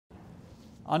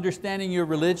Understanding Your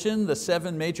Religion, the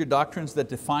 7 major doctrines that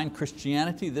define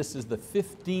Christianity. This is the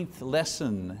 15th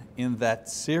lesson in that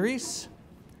series.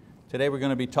 Today we're going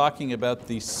to be talking about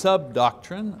the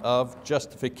sub-doctrine of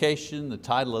justification. The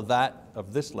title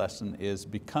of this lesson is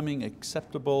Becoming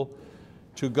Acceptable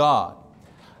to God.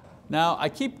 Now I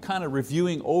keep kind of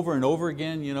reviewing over and over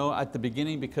again at the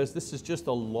beginning because this is just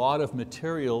a lot of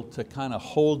material to kind of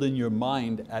hold in your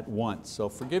mind at once. So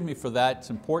forgive me for that, it's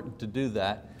important to do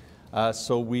that.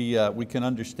 So we can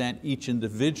understand each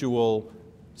individual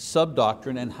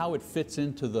sub-doctrine and how it fits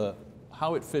into the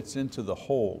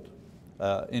whole.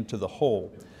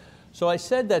 So I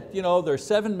said that there are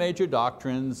 7 major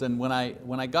doctrines, and when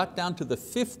I got down to the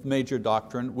 5th major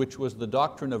doctrine, which was the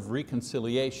doctrine of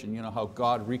reconciliation, how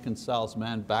God reconciles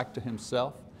man back to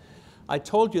Himself, I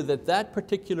told you that that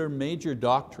particular major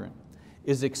doctrine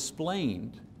is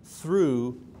explained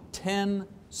through 10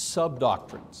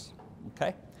 sub-doctrines.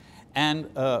 Okay?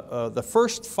 And the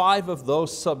first 5 of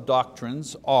those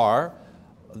sub-doctrines are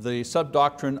the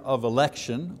sub-doctrine of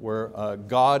election, where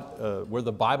where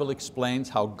the Bible explains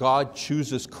how God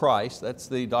chooses Christ. That's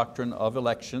the doctrine of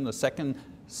election. The second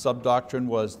sub-doctrine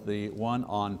was the one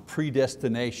on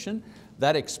predestination.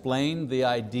 That explained the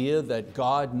idea that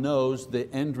God knows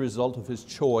the end result of His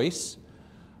choice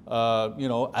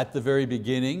at the very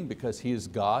beginning, because He is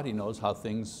God. He knows how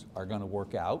things are going to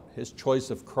work out. His choice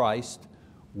of Christ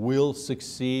will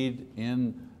succeed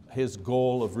in His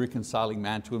goal of reconciling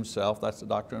man to Himself. That's the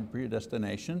doctrine of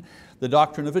predestination. The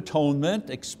doctrine of atonement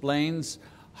explains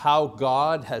how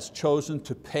God has chosen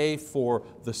to pay for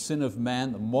the sin of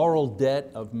man, the moral debt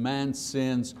of man's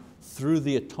sins, through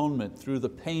the atonement, through the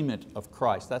payment of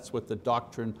Christ. That's what the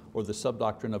doctrine or the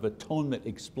sub-doctrine of atonement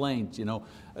explains.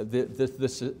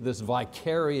 This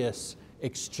vicarious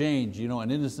exchange,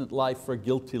 an innocent life for a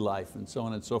guilty life, and so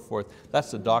on and so forth. That's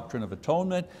the doctrine of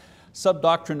atonement.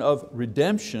 Sub-doctrine of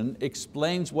redemption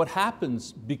explains what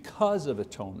happens because of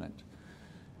atonement.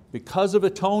 Because of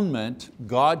atonement,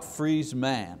 God frees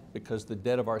man because the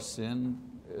debt of our sin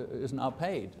is now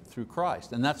paid through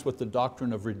Christ. And that's what the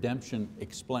doctrine of redemption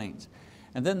explains.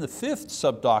 And then the 5th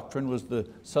sub-doctrine was the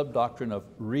sub-doctrine of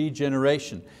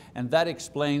regeneration. And that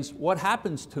explains what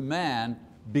happens to man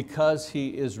because he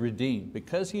is redeemed.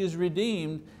 Because he is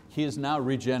redeemed, he is now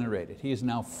regenerated. He is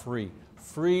now free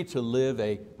to live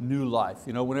a new life.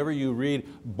 Whenever you read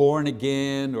born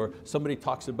again, or somebody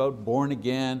talks about born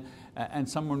again, and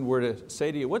someone were to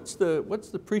say to you, what's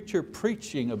the preacher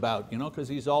preaching about? Because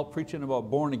he's all preaching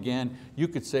about born again. You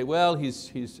could say, well,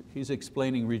 he's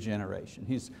explaining regeneration.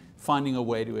 He's finding a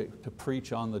way to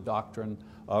preach on the doctrine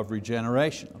of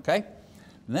regeneration. Okay?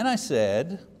 And then I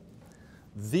said,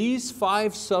 these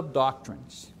 5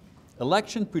 sub-doctrines,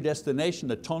 election,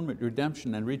 predestination, atonement,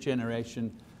 redemption, and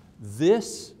regeneration,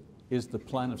 this is the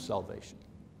plan of salvation.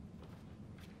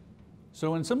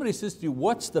 So when somebody says to you,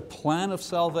 what's the plan of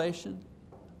salvation?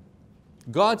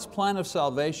 God's plan of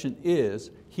salvation is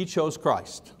He chose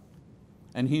Christ,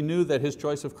 and He knew that His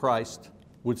choice of Christ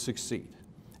would succeed.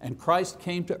 And Christ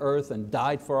came to earth and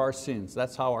died for our sins.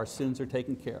 That's how our sins are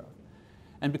taken care of.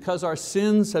 And because our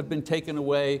sins have been taken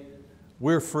away,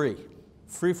 we're free.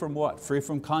 Free from what? Free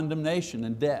from condemnation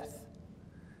and death.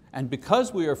 And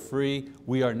because we are free,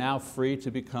 we are now free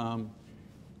to become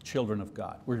children of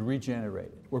God. We're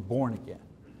regenerated. We're born again.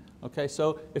 Okay,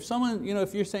 so if someone,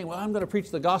 if you're saying, well, I'm going to preach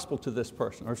the gospel to this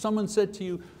person, or if someone said to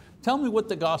you, tell me what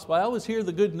the gospel, I always hear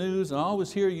the good news, and I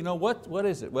always hear, what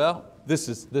is it? Well, this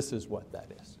is what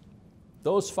that is.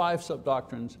 Those 5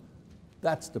 sub-doctrines,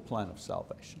 that's the plan of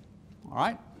salvation. All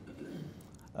right?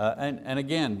 And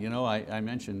again, I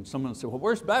mentioned, someone said, well,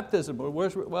 where's baptism?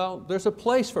 Well, there's a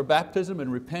place for baptism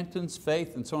and repentance,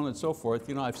 faith, and so on and so forth.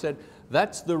 I've said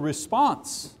that's the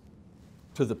response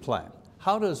to the plan.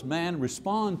 How does man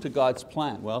respond to God's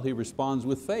plan? Well, he responds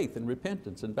with faith and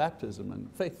repentance and baptism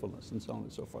and faithfulness and so on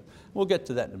and so forth. We'll get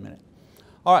to that in a minute.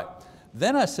 All right,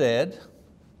 then I said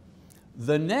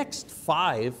the next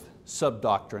 5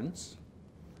 sub-doctrines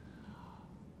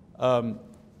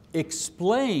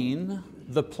explain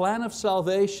the plan of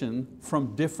salvation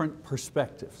from different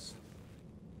perspectives.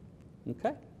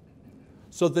 Okay?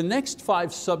 So the next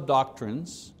 5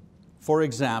 sub-doctrines, for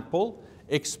example,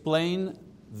 explain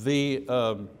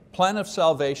the plan of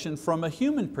salvation from a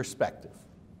human perspective.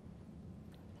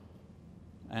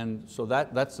 And so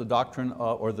that's the doctrine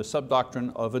or the sub-doctrine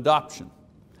of adoption.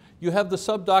 You have the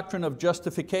sub-doctrine of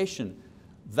justification.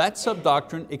 That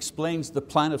sub-doctrine explains the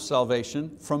plan of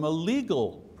salvation from a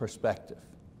legal perspective.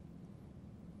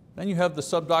 Then you have the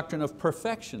sub-doctrine of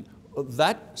perfection.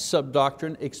 That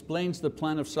sub-doctrine explains the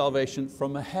plan of salvation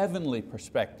from a heavenly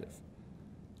perspective.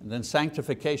 And then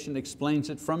sanctification explains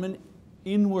it from an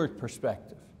inward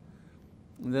perspective.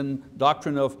 And then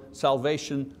doctrine of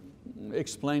salvation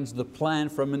explains the plan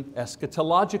from an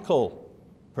eschatological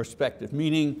perspective,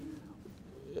 meaning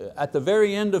at the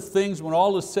very end of things, when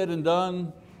all is said and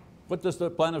done, what does the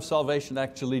plan of salvation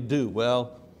actually do?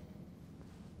 Well,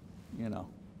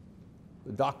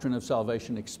 the doctrine of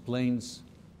salvation explains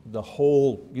the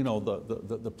whole,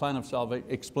 the plan of salvation,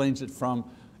 explains it from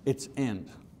its end.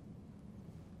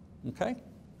 Okay,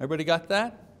 everybody got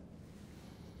that?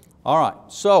 All right,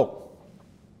 so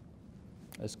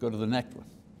let's go to the next one.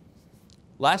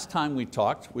 Last time we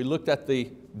talked, we looked at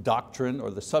the doctrine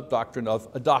or the sub-doctrine of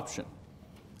adoption.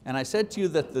 And I said to you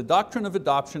that the doctrine of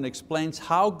adoption explains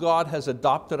how God has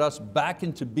adopted us back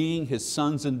into being His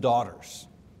sons and daughters.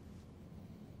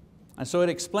 And so it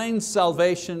explains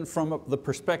salvation from the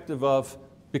perspective of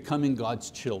becoming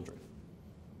God's children.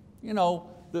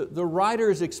 The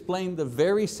writers explain the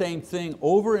very same thing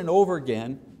over and over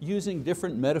again using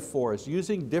different metaphors,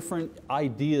 using different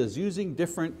ideas, using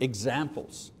different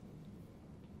examples.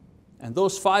 And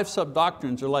those 5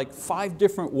 sub-doctrines are like 5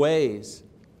 different ways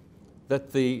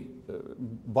that the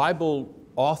Bible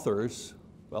authors,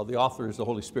 well, the author is the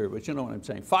Holy Spirit, but you know what I'm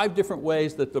saying, 5 different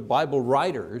ways that the Bible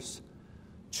writers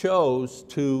chose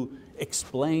to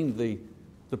explain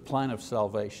the plan of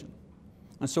salvation.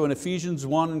 And so in Ephesians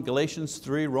 1, Galatians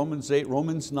 3, Romans 8,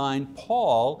 Romans 9,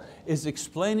 Paul is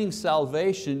explaining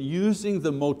salvation using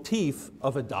the motif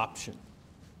of adoption.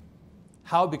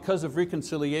 How because of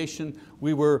reconciliation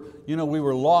we were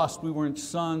lost, we weren't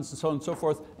sons, and so on and so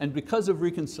forth. And because of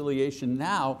reconciliation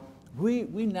now, we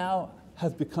now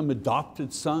have become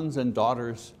adopted sons and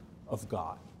daughters of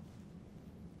God.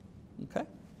 Okay?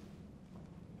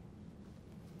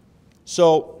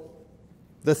 So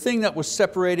the thing that was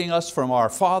separating us from our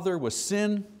Father was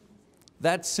sin.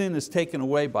 That sin is taken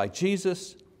away by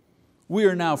Jesus. We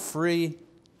are now free.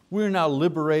 We are now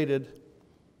liberated.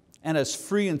 And as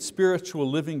free and spiritual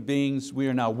living beings, we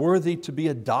are now worthy to be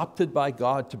adopted by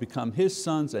God to become His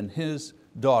sons and His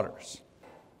daughters.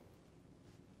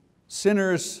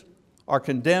 Sinners are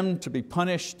condemned to be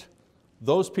punished.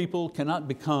 Those people cannot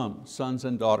become sons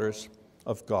and daughters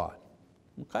of God.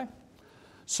 Okay?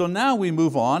 So now we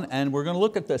move on and we're going to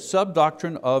look at the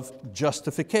sub-doctrine of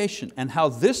justification and how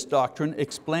this doctrine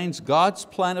explains God's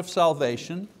plan of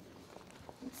salvation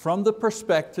from the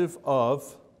perspective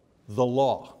of the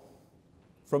law,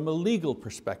 from a legal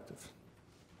perspective.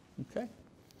 Okay?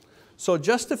 So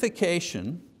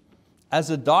justification as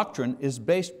a doctrine is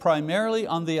based primarily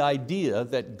on the idea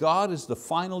that God is the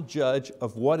final judge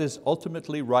of what is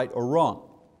ultimately right or wrong.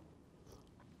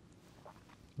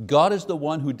 God is the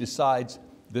one who decides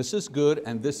this is good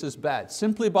and this is bad,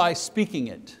 simply by speaking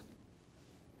it.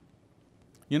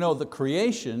 The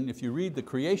creation, if you read the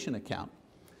creation account,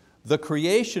 the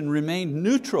creation remained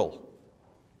neutral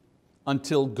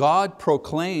until God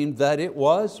proclaimed that it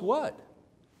was what?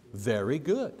 Very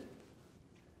good.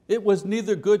 It was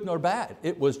neither good nor bad,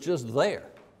 it was just there.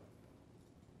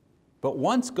 But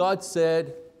once God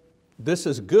said, this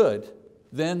is good,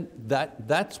 then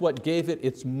that's what gave it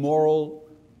its moral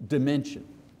dimension.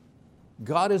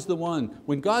 God is the one.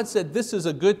 When God said this is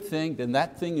a good thing, then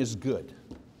that thing is good.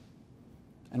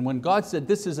 And when God said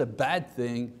this is a bad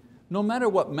thing, no matter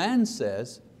what man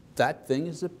says, that thing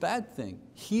is a bad thing.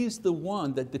 He's the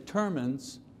one that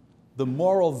determines the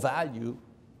moral value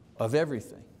of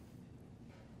everything.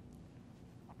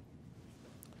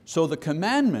 So the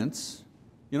commandments,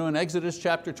 in Exodus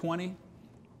chapter 20,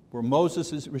 where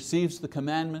Moses receives the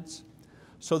commandments,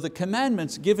 so the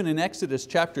commandments given in Exodus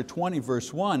chapter 20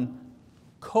 verse 1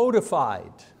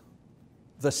 codified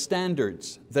the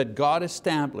standards that God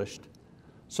established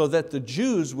so that the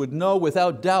Jews would know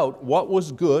without doubt what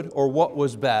was good or what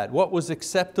was bad, what was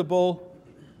acceptable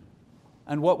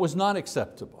and what was not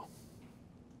acceptable.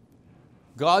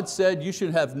 God said, you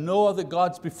should have no other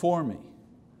gods before me.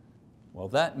 Well,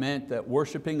 that meant that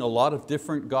worshiping a lot of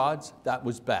different gods, that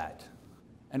was bad.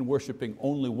 And worshiping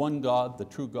only one God, the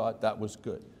true God, that was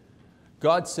good.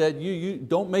 God said, you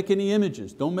don't make any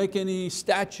images, don't make any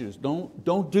statues,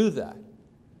 don't do that.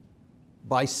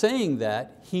 By saying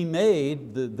that, He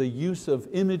made the use of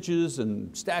images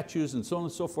and statues and so on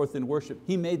and so forth in worship,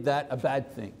 He made that a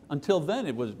bad thing. Until then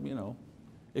it was,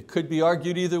 it could be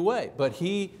argued either way, but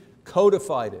He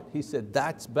codified it. He said,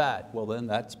 that's bad. Well then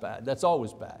that's bad, that's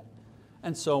always bad.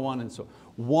 And so on and so on.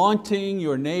 Wanting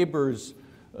your neighbor's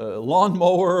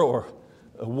lawnmower or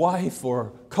a wife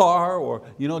or car or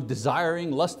desiring,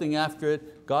 lusting after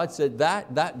it, God said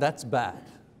that's bad.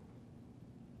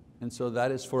 And so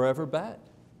that is forever bad.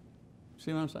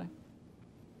 See what I'm saying?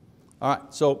 All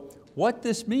right, so what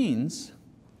this means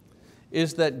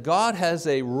is that God has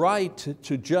a right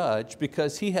to judge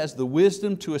because He has the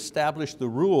wisdom to establish the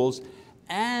rules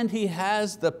and He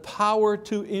has the power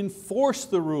to enforce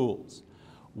the rules.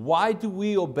 Why do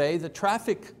we obey the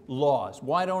traffic laws?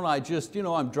 Why don't I just,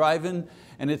 I'm driving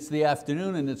and it's the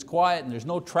afternoon and it's quiet and there's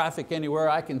no traffic anywhere.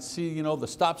 I can see the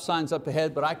stop signs up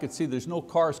ahead, but I could see there's no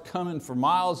cars coming for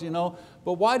miles.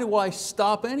 But why do I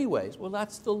stop anyways? Well,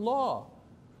 that's the law.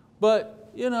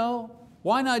 But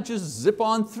why not just zip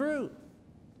on through?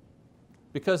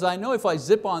 Because I know if I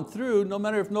zip on through, no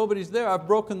matter if nobody's there, I've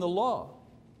broken the law.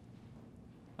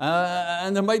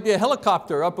 And there might be a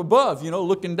helicopter up above,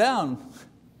 looking down.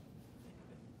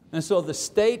 And so the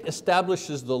state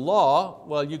establishes the law.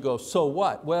 Well, you go, so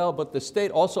what? Well, but the state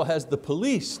also has the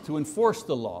police to enforce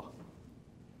the law.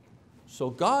 So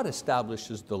God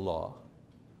establishes the law,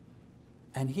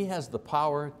 and He has the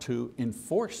power to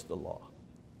enforce the law.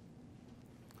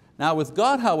 Now with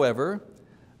God, however,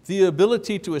 the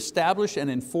ability to establish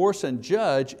and enforce and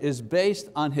judge is based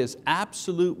on His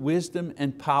absolute wisdom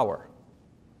and power.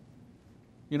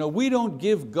 We don't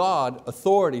give God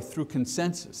authority through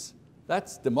consensus.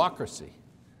 That's democracy.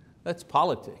 That's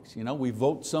politics. We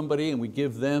vote somebody and we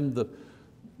give them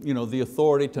the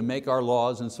authority to make our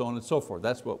laws and so on and so forth.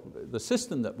 That's the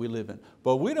system that we live in.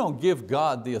 But we don't give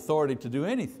God the authority to do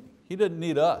anything. He doesn't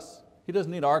need us. He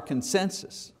doesn't need our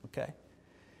consensus. Okay?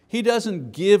 He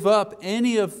doesn't give up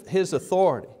any of His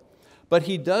authority, but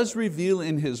He does reveal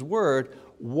in His word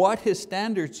what His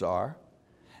standards are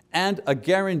and a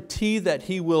guarantee that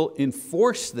He will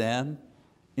enforce them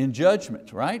in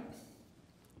judgment, right?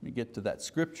 Let me get to that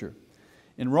scripture.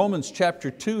 In Romans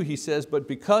chapter 2 he says,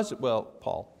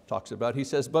 Paul talks about, he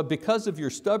says, but because of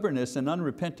your stubbornness and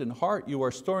unrepentant heart you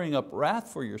are storing up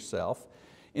wrath for yourself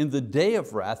in the day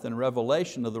of wrath and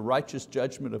revelation of the righteous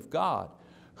judgment of God,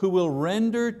 who will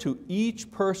render to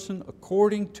each person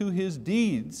according to his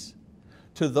deeds.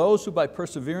 To those who by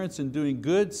perseverance in doing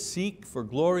good seek for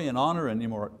glory and honor and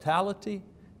immortality,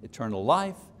 eternal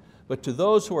life. But to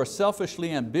those who are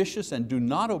selfishly ambitious and do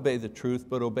not obey the truth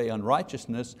but obey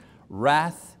unrighteousness,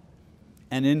 wrath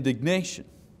and indignation.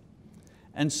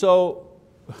 And so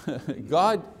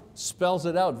God spells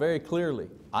it out very clearly.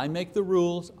 I make the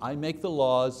rules, I make the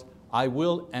laws, I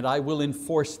will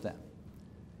enforce them.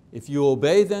 If you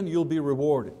obey them, you'll be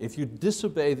rewarded. If you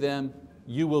disobey them,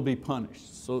 you will be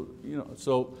punished.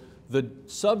 So the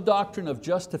sub-doctrine of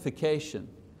justification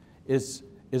is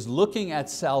looking at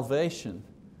salvation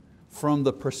from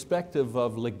the perspective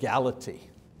of legality.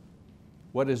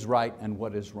 What is right and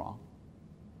what is wrong.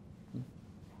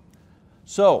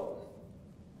 So,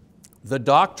 the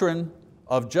doctrine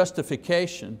of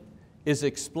justification is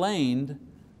explained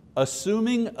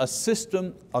assuming a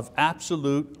system of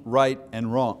absolute right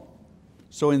and wrong.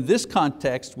 So in this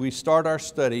context, we start our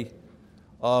study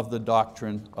of the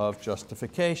doctrine of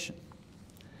justification.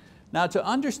 Now to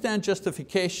understand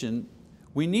justification,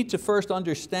 we need to first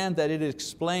understand that it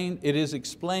is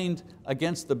explained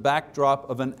against the backdrop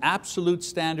of an absolute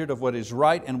standard of what is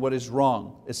right and what is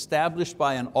wrong, established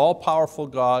by an all-powerful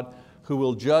God who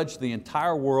will judge the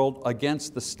entire world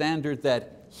against the standard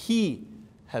that He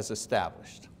has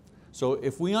established. So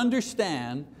if we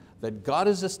understand that God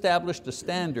has established a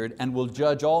standard and will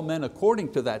judge all men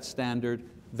according to that standard,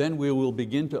 then we will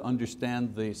begin to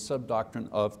understand the sub-doctrine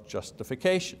of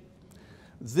justification.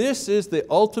 This is the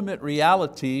ultimate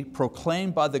reality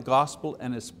proclaimed by the gospel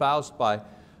and espoused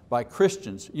by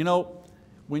Christians.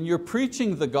 When you're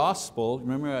preaching the gospel,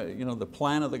 remember the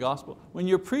plan of the gospel? When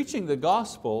you're preaching the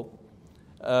gospel,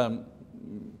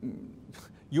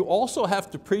 you also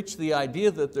have to preach the idea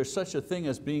that there's such a thing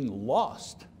as being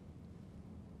lost.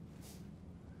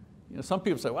 Some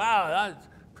people say, wow, that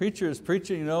preacher is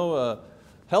preaching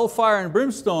hellfire and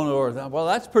brimstone, or well,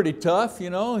 that's pretty tough. We're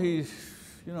going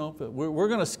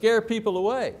to scare people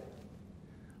away.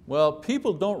 Well,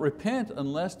 people don't repent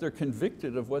unless they're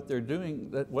convicted of what they're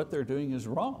doing, that what they're doing is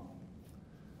wrong.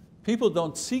 People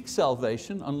don't seek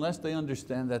salvation unless they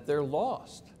understand that they're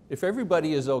lost. If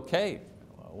everybody is okay,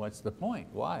 well, what's the point?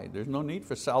 Why? There's no need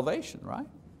for salvation, right?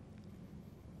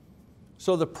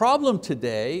 So the problem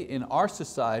today in our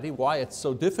society, why it's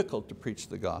so difficult to preach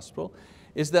the gospel,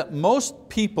 is that most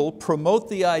people promote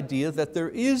the idea that there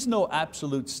is no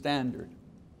absolute standard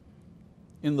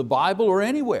in the Bible or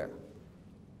anywhere.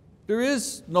 There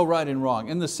is no right and wrong,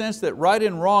 in the sense that right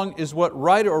and wrong is what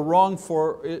right or wrong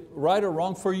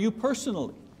for you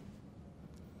personally.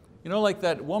 Like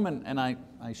that woman, and I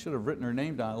should have written her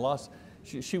name down,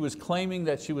 she was claiming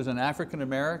that she was an African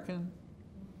American,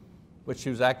 but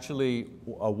she was actually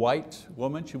a white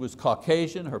woman. She was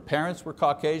Caucasian, her parents were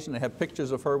Caucasian. They have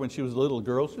pictures of her when she was a little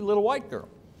girl. She was a little white girl.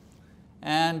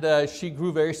 And she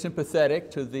grew very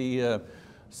sympathetic to the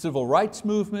civil rights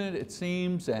movement, it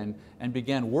seems, and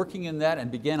began working in that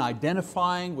and began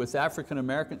identifying with African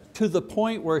Americans to the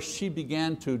point where she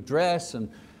began to dress and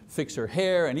fix her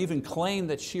hair and even claim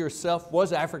that she herself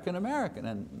was African American,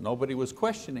 and nobody was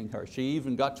questioning her. She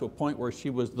even got to a point where she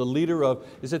was the leader of,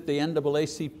 is it the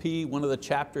NAACP, one of the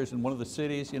chapters in one of the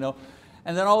cities, and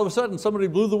then all of a sudden somebody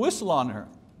blew the whistle on her.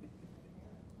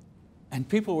 And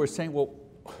people were saying, well,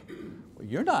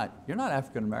 you're not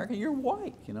African American, you're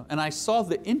white. And I saw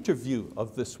the interview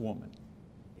of this woman,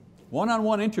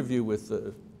 one-on-one interview with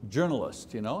the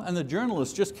journalist, and the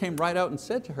journalist just came right out and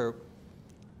said to her,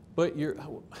 but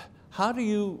how do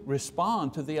you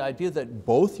respond to the idea that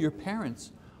both your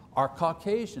parents are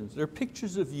Caucasians? There are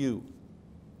pictures of you,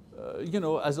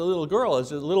 as a little girl,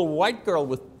 as a little white girl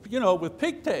with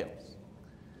pigtails.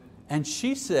 And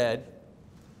she said,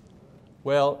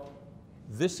 well,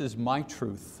 this is my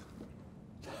truth.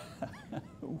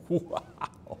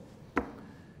 Wow.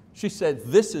 She said,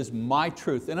 this is my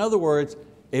truth. In other words,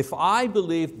 if I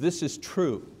believe this is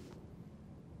true,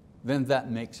 then that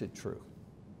makes it true.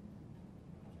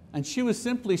 And she was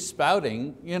simply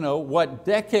spouting what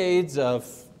decades of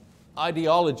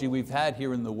ideology we've had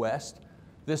here in the West,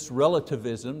 this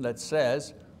relativism that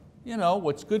says,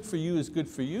 what's good for you is good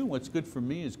for you, what's good for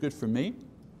me is good for me.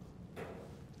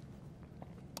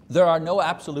 There are no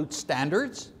absolute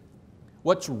standards.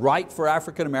 What's right for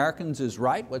African Americans is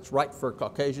right, what's right for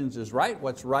Caucasians is right,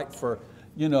 what's right for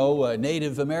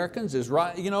Native Americans is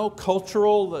right,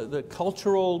 the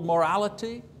cultural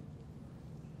morality.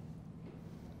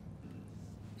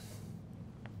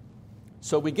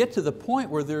 So we get to the point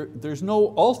where there's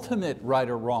no ultimate right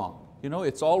or wrong.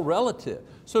 It's all relative.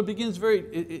 So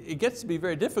it gets to be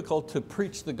very difficult to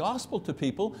preach the gospel to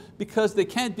people because they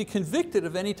can't be convicted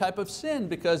of any type of sin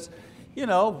because,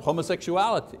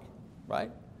 homosexuality,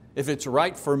 right? If it's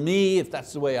right for me, if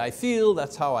that's the way I feel,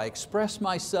 that's how I express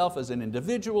myself as an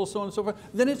individual, so on and so forth,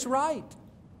 then it's right.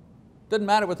 Doesn't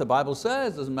matter what the Bible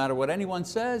says, doesn't matter what anyone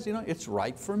says, it's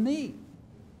right for me.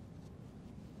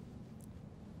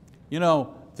 The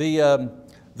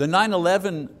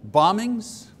 9/11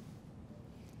 bombings,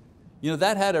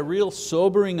 that had a real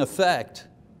sobering effect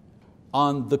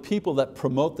on the people that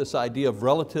promote this idea of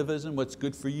relativism, what's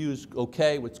good for you is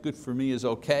okay, what's good for me is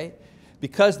okay,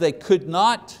 because they could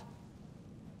not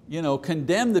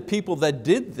condemn the people that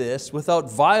did this without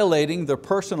violating their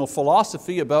personal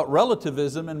philosophy about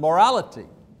relativism and morality.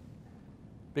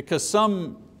 Because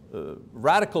some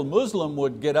radical Muslim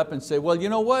would get up and say, well, you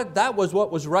know what, that was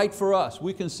what was right for us.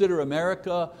 We consider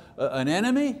America an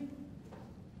enemy,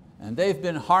 and they've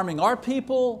been harming our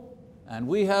people, and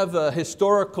we have a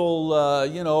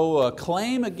historical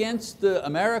claim against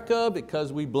America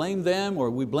because we blame them or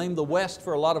we blame the West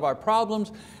for a lot of our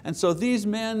problems. And so these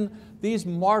men, these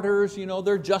martyrs,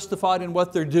 they're justified in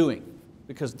what they're doing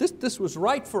because this was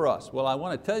right for us. Well, I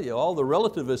want to tell you, all the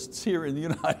relativists here in the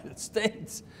United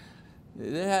States,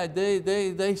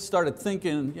 they started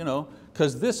thinking,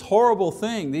 because this horrible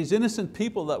thing, these innocent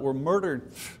people that were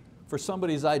murdered for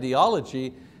somebody's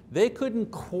ideology, they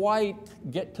couldn't quite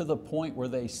get to the point where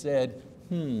they said,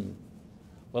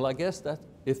 well, I guess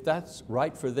if that's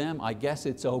right for them, I guess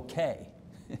it's okay.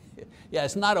 Yeah,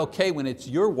 it's not okay when it's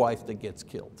your wife that gets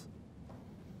killed,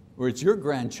 or it's your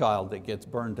grandchild that gets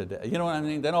burned to death. You know what I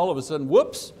mean? Then all of a sudden,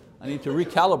 whoops, I need to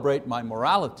recalibrate my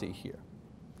morality here.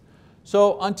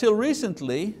 So until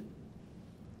recently,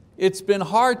 it's been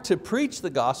hard to preach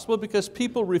the gospel because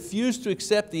people refuse to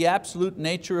accept the absolute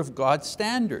nature of God's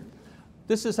standard.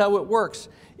 This is how it works.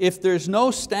 If there's no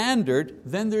standard,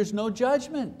 then there's no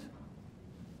judgment.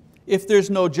 If there's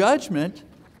no judgment,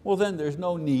 well then there's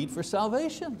no need for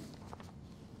salvation.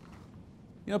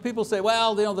 People say,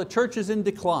 well, the church is in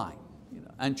decline.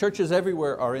 And churches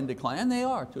everywhere are in decline, and they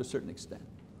are to a certain extent.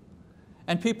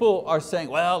 And people are saying,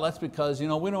 well, that's because we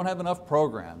don't have enough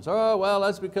programs. Oh, well,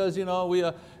 that's because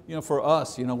for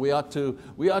us, we ought to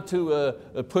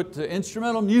put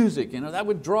instrumental music. That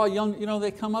would draw young.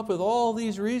 They come up with all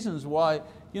these reasons why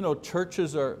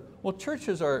churches are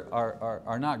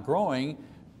not growing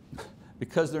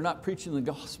because they're not preaching the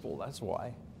gospel. That's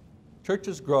why.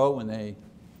 Churches grow when they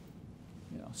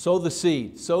sow the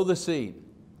seed.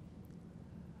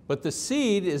 But the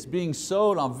seed is being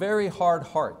sowed on very hard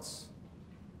hearts.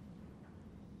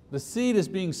 The seed is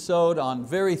being sowed on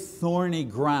very thorny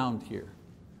ground here,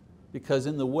 because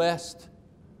in the West,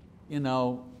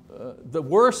 the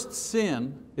worst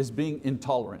sin is being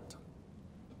intolerant.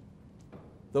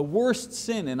 The worst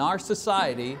sin in our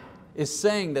society is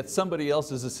saying that somebody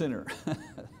else is a sinner.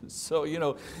 So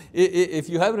if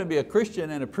you happen to be a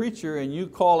Christian and a preacher and you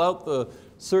call out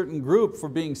certain group for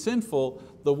being sinful,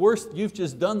 the worst, you've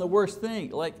just done the worst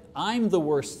thing. Like, I'm the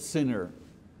worst sinner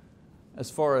as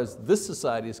far as this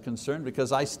society is concerned,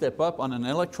 because I step up on an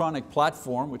electronic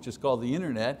platform, which is called the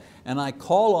internet, and I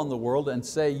call on the world and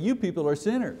say, you people are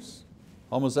sinners,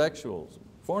 homosexuals,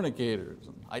 fornicators,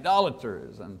 and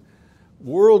idolaters, and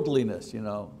worldliness.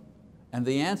 And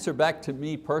the answer back to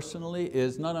me personally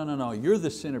is, no, you're the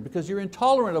sinner because you're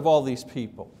intolerant of all these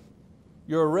people.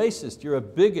 You're a racist, you're a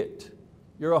bigot,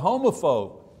 you're a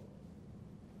homophobe.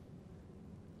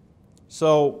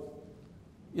 So,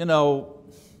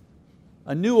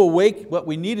 what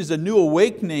we need is a new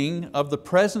awakening of the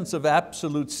presence of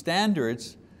absolute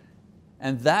standards,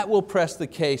 and that will press the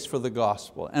case for the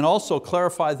gospel and also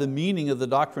clarify the meaning of the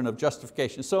doctrine of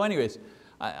justification. So anyways,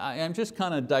 I'm just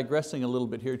kind of digressing a little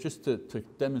bit here just to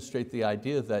demonstrate the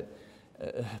idea that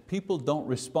people don't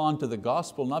respond to the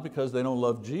gospel not because they don't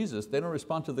love Jesus. They don't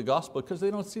respond to the gospel because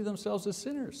they don't see themselves as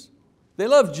sinners. They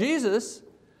love Jesus.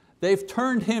 They've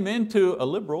turned Him into a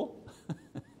liberal.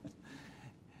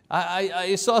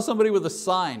 I saw somebody with a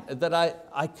sign that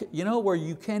where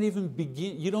you can't even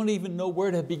begin, you don't even know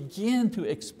where to begin to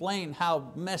explain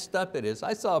how messed up it is.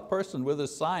 I saw a person with a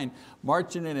sign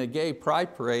marching in a gay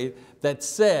pride parade that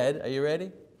said, are you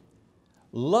ready?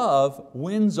 Love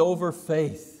wins over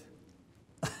faith.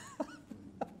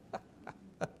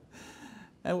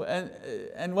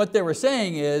 And what they were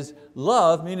saying is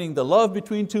love, meaning the love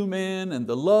between two men and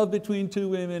the love between two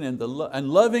women and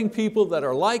loving people that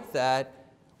are like that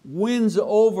wins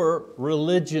over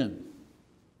religion.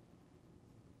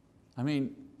 I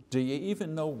mean, do you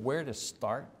even know where to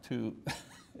start to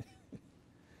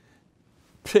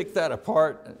pick that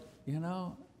apart?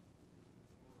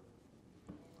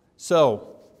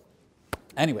 So,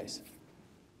 anyways,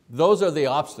 those are the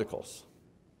obstacles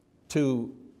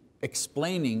to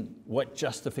explaining what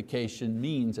justification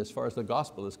means as far as the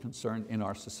gospel is concerned in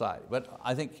our society. But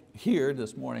I think here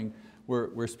this morning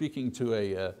we're speaking to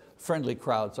a friendly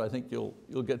crowd, so I think you'll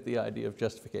get the idea of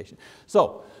justification.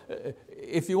 So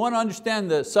if you want to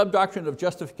understand the sub-doctrine of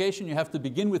justification, you have to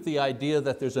begin with the idea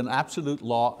that there's an absolute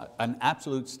law, an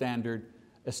absolute standard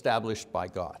established by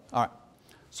God. All right.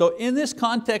 So in this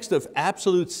context of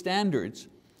absolute standards,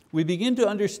 we begin to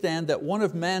understand that one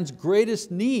of man's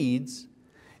greatest needs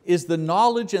is the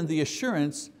knowledge and the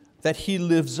assurance that he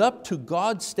lives up to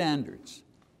God's standards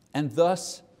and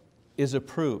thus is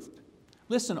approved.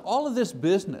 Listen, all of this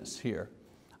business here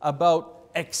about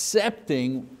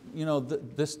accepting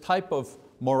this type of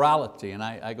morality, and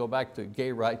I go back to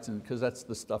gay rights because that's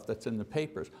the stuff that's in the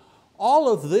papers. All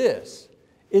of this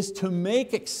is to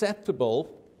make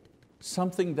acceptable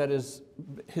something that has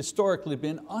historically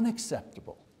been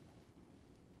unacceptable.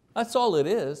 That's all it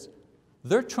is.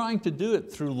 They're trying to do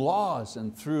it through laws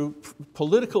and through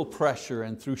political pressure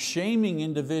and through shaming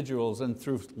individuals and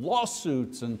through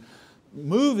lawsuits and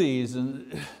movies,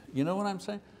 and you know what I'm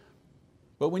saying?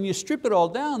 But when you strip it all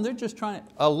down, they're just trying,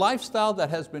 a lifestyle that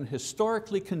has been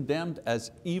historically condemned as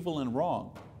evil and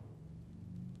wrong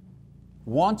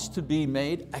wants to be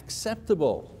made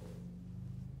acceptable.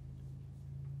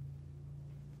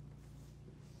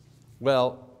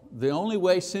 Well, the only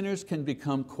way sinners can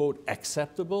become, quote,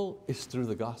 acceptable is through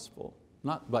the gospel,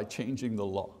 not by changing the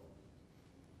law.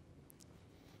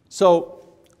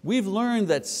 So we've learned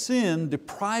that sin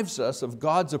deprives us of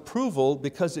God's approval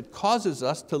because it causes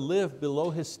us to live below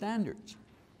His standards.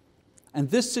 And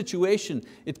this situation,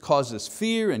 it causes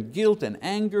fear and guilt and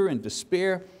anger and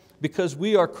despair because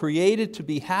we are created to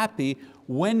be happy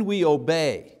when we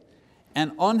obey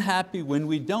and unhappy when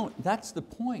we don't. That's the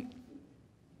point.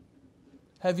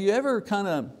 Have you ever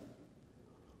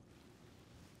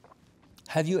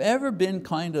been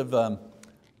kind of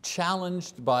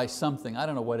challenged by something? I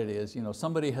don't know what it is.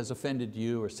 Somebody has offended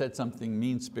you or said something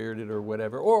mean-spirited or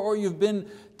whatever, or you've been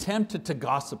tempted to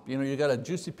gossip. You got a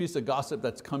juicy piece of gossip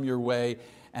that's come your way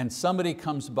and somebody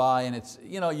comes by and it's,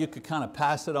 you could kind of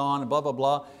pass it on and blah, blah,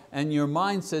 blah, and your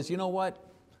mind says, you know what,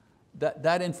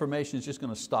 that information is just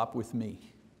going to stop with me.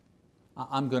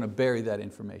 I'm going to bury that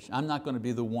information. I'm not going to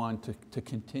be the one to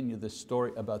continue this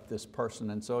story about this person.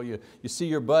 And so you see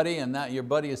your buddy, and that your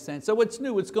buddy is saying, so what's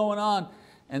new, what's going on?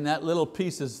 And that little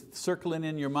piece is circling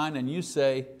in your mind and you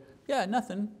say, yeah,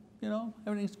 nothing,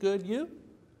 everything's good, you?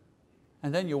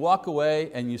 And then you walk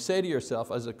away and you say to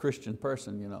yourself as a Christian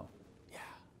person, yeah,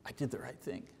 I did the right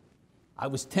thing. I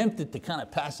was tempted to kind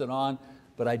of pass it on,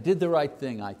 but I did the right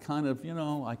thing. I kind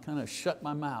of shut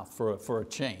my mouth for a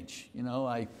change.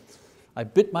 I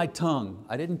bit my tongue.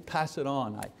 I didn't pass it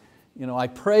on. I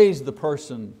praised the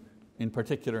person in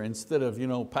particular instead of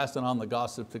passing on the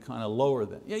gossip to kind of lower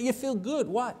them. Yeah, you feel good.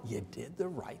 What? You did the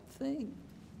right thing.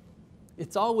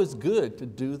 It's always good to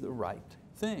do the right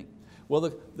thing. Well,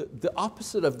 the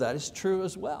opposite of that is true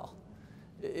as well.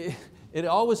 It's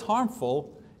always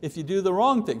harmful if you do the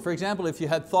wrong thing. For example, if you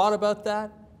had thought about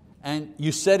that and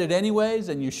you said it anyways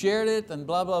and you shared it and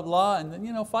blah, blah, blah, and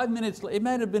then 5 minutes, it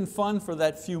might have been fun for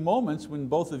that few moments when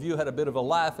both of you had a bit of a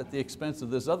laugh at the expense of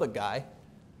this other guy.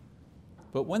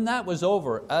 But when that was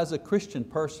over, as a Christian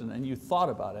person, and you thought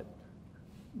about it,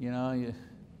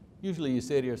 usually you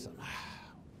say to yourself,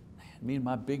 man, me and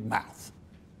my big mouth,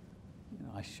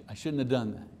 I shouldn't have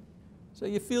done that. So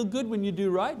you feel good when you do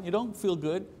right, and you don't feel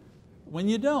good when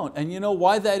you don't. And you know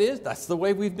why that is? That's the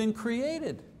way we've been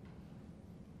created.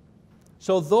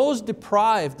 So those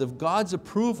deprived of God's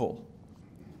approval,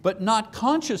 but not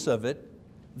conscious of it,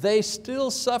 they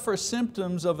still suffer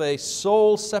symptoms of a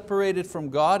soul separated from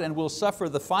God and will suffer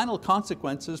the final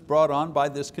consequences brought on by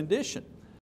this condition.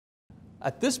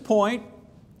 At this point,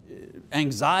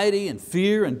 anxiety and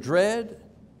fear and dread,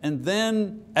 and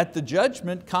then at the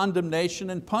judgment,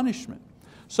 condemnation and punishment.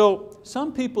 So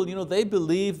some people, they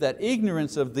believe that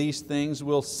ignorance of these things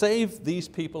will save these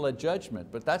people at judgment,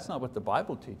 but that's not what the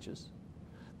Bible teaches.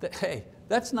 Hey,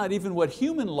 that's not even what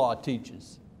human law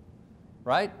teaches,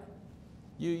 right?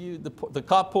 The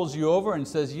cop pulls you over and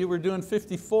says you were doing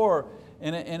 54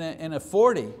 in a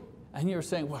 40, and you're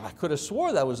saying, well, I could have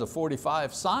swore that was a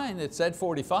 45 sign. It said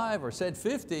 45 or said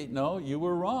 50. No, you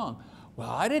were wrong.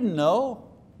 Well, I didn't know.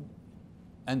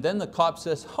 And then the cop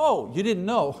says, oh, you didn't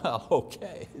know? Well,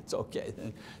 okay, it's okay.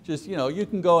 Then just, you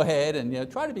can go ahead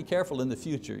and try to be careful in the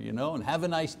future, and have a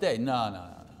nice day.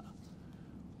 No.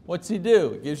 What's he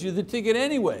do? He gives you the ticket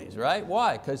anyways, right?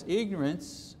 Why? Because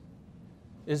ignorance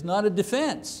is not a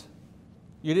defense.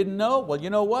 You didn't know? Well, you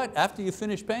know what? After you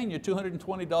finish paying your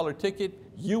 $220 ticket,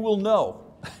 you will know.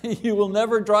 You will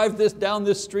never drive down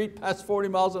this street past 40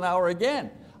 miles an hour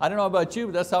again. I don't know about you,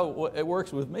 but that's how it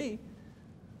works with me.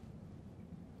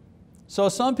 So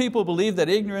some people believe that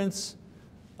ignorance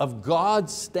of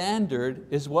God's standard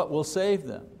is what will save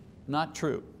them. Not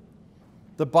true.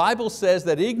 The Bible says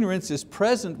that ignorance is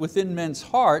present within men's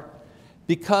heart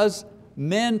because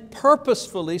men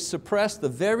purposefully suppress the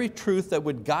very truth that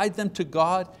would guide them to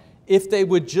God if they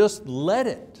would just let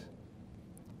it.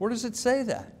 Where does it say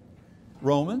that?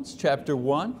 Romans chapter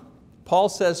 1. Paul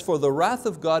says, for the wrath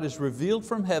of God is revealed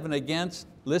from heaven against,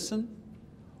 listen,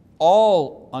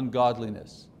 all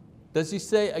ungodliness. Does he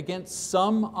say against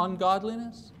some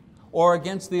ungodliness? Or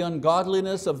against the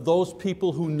ungodliness of those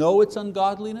people who know it's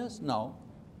ungodliness? No.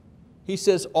 He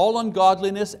says all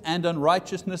ungodliness and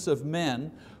unrighteousness of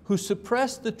men who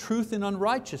suppress the truth in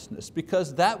unrighteousness,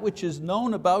 because that which is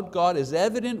known about God is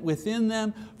evident within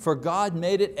them, for God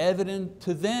made it evident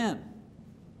to them.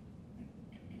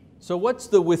 So what's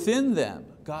the within them?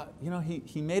 God,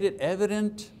 He made it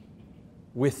evident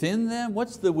within them.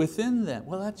 What's the within them?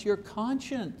 Well, that's your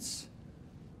conscience.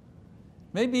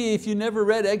 Maybe if you never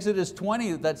read Exodus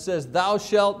 20 that says, thou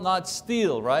shalt not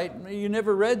steal, right? You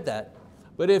never read that.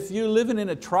 But if you're living in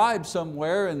a tribe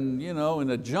somewhere and in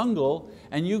a jungle,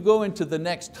 and you go into the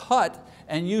next hut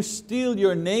and you steal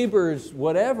your neighbor's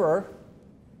whatever,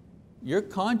 your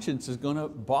conscience is going to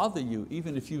bother you,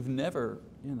 even if you've never,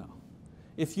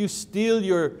 If you steal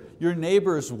your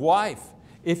neighbor's wife,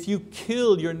 if you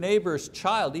kill your neighbor's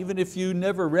child, even if you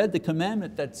never read the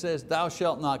commandment that says, thou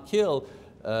shalt not kill,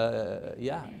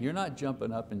 you're not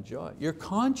jumping up in joy. Your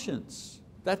conscience,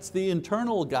 that's the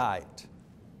internal guide.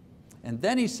 And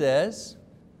then he says,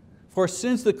 for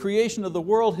since the creation of the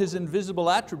world, His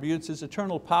invisible attributes, His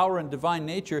eternal power and divine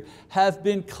nature have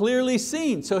been clearly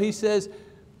seen. So he says,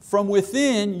 from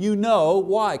within you know,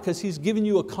 why? Because He's given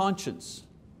you a conscience.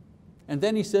 And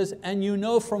then he says, and you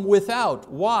know from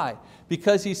without, why?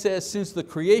 Because he says, since the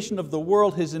creation of the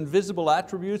world, His invisible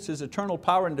attributes, His eternal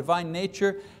power and divine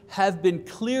nature have been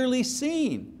clearly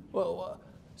seen. Well,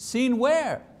 seen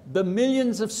where? The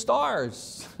millions of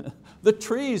stars, the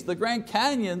trees, the Grand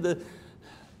Canyon,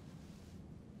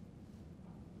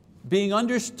 being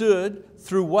understood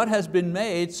through what has been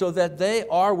made so that they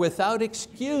are without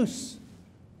excuse.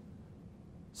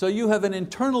 So you have an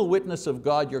internal witness of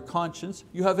God, your conscience.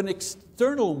 You have an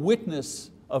external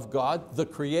witness of God, the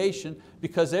creation,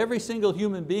 because every single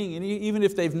human being, and even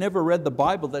if they've never read the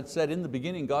Bible that said in the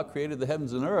beginning God created the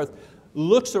heavens and earth,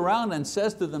 looks around and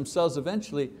says to themselves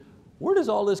eventually, where does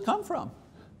all this come from?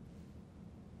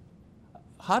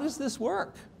 How does this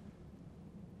work?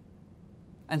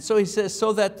 And so he says,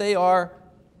 so that they are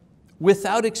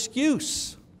without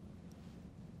excuse.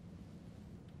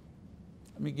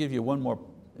 Let me give you one more.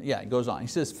 It goes on. He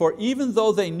says, for even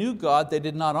though they knew God, they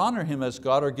did not honor Him as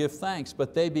God or give thanks,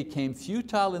 but they became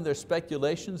futile in their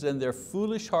speculations and their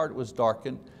foolish heart was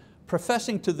darkened.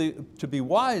 professing to be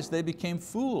wise, they became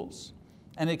fools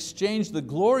and exchanged the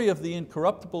glory of the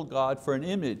incorruptible God for an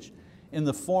image in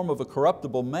the form of a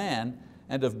corruptible man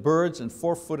and of birds and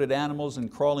four-footed animals and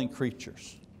crawling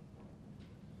creatures.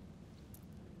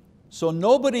 So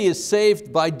nobody is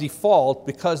saved by default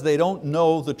because they don't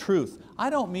know the truth. I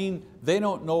don't mean they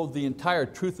don't know the entire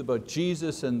truth about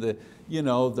Jesus and the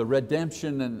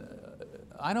redemption, and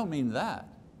I don't mean that.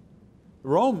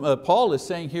 Paul is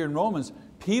saying here in Romans,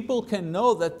 people can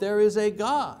know that there is a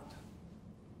God,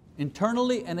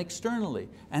 internally and externally,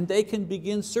 and they can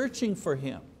begin searching for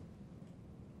Him.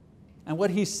 And what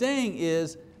he's saying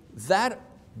is that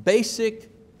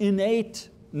basic, innate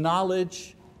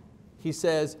knowledge, he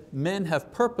says, men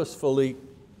have purposefully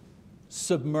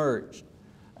submerged.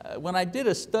 When I did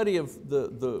a study of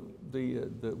the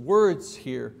words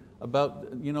here about,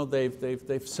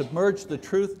 they've submerged the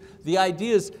truth, the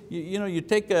idea is, you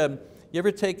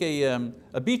ever take a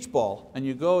beach ball and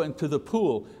you go into the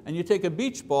pool and you take a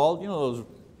beach ball, those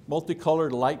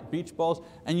multicolored light beach balls,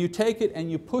 and you take it and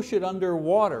you push it under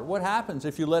water. What happens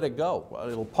if you let it go? Well,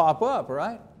 it'll pop up,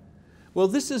 right? Well,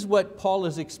 this is what Paul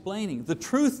is explaining. The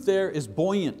truth there is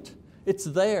buoyant. It's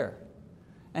there.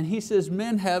 And he says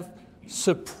men have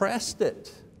suppressed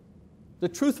it. The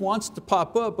truth wants to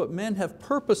pop up, but men have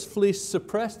purposefully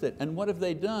suppressed it. And what have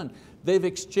they done? They've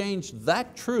exchanged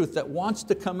that truth that wants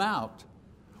to come out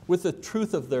with a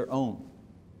truth of their own.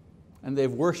 And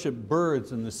they've worshiped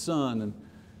birds and the sun and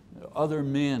other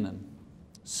men and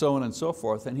so on and so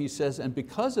forth. And he says, and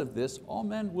because of this, all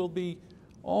men will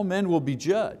be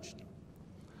judged.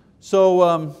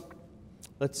 So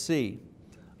let's see.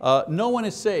 No one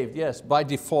is saved, yes, by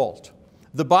default.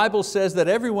 The Bible says that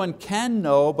everyone can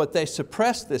know, but they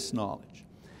suppress this knowledge.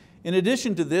 In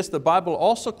addition to this, the Bible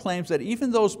also claims that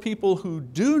even those people who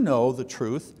do know the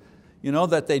truth,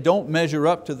 that they don't measure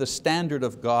up to the standard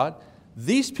of God,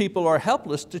 these people are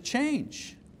helpless to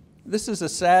change. This is a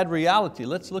sad reality.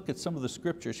 Let's look at some of the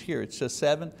scriptures here. It says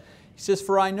 7, he says,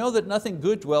 for I know that nothing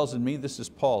good dwells in me, this is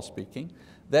Paul speaking,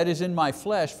 that is in my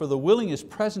flesh, for the willing is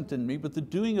present in me, but the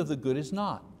doing of the good is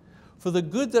not. For the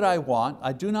good that I want,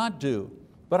 I do not do,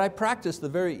 but I practice the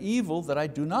very evil that I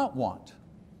do not want.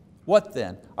 What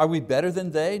then? Are we better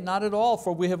than they? Not at all,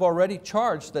 for we have already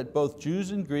charged that both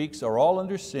Jews and Greeks are all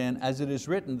under sin, as it is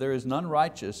written, there is none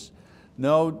righteous,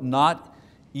 no, not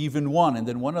even one. And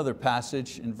then one other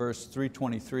passage in verse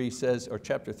 323 says, or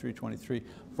chapter 323,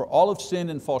 for all have sinned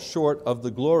and fall short of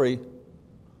the glory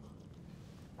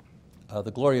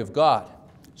of God.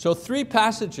 So 3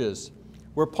 passages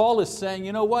where Paul is saying,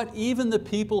 you know what, even the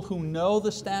people who know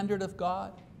the standard of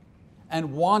God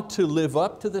and want to live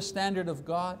up to the standard of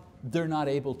God, they're not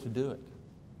able to do it.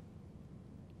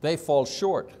 They fall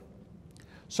short.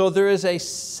 So there is a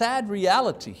sad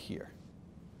reality here.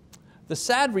 The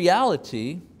sad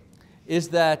reality is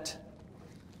that,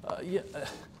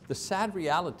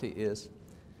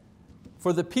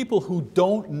 for the people who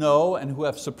don't know and who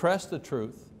have suppressed the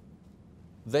truth,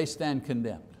 they stand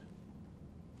condemned.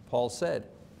 Paul said,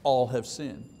 all have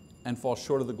sinned and fall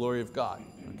short of the glory of God.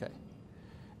 Okay.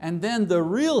 And then the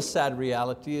real sad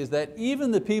reality is that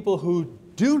even the people who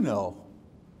do know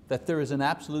that there is an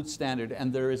absolute standard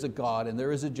and there is a God and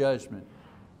there is a judgment,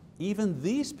 even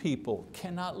these people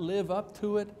cannot live up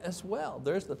to it as well.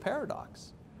 There's the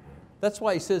paradox. That's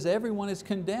why he says everyone is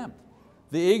condemned.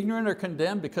 The ignorant are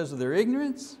condemned because of their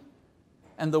ignorance,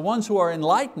 and the ones who are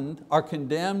enlightened are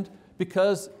condemned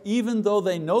because even though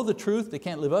they know the truth, they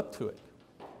can't live up to it.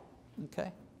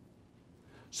 Okay?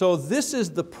 So this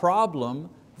is the problem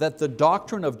that the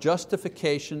doctrine of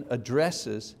justification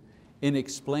addresses in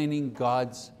explaining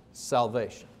God's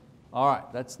salvation. All right,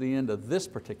 that's the end of this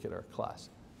particular class.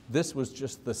 This was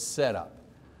just the setup.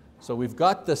 So we've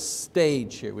got the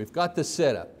stage here, we've got the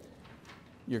setup.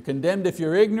 You're condemned if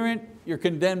you're ignorant, you're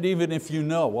condemned even if you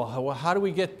know. Well, how do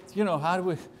we get,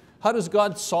 how does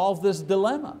God solve this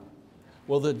dilemma?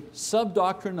 Well, the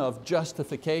sub-doctrine of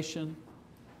justification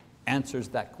answers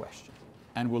that question.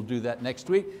 And we'll do that next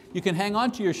week. You can hang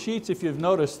on to your sheets if you've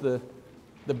noticed the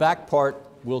back part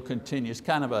will continue. It's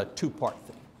kind of a 2-part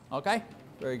thing, okay?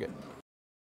 Very good.